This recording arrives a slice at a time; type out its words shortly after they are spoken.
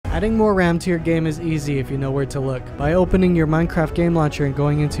Adding more RAM to your game is easy if you know where to look. By opening your Minecraft game launcher and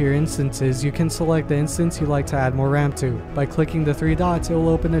going into your instances, you can select the instance you'd like to add more RAM to. By clicking the three dots, it will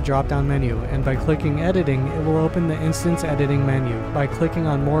open a drop-down menu, and by clicking editing, it will open the instance editing menu. By clicking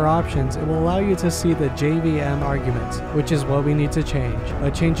on more options, it will allow you to see the JVM arguments, which is what we need to change. By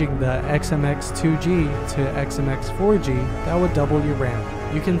changing the XMX2G to XMX4G, that would double your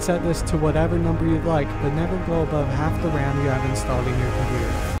RAM. You can set this to whatever number you'd like, but never go above half the RAM you have installed in your computer.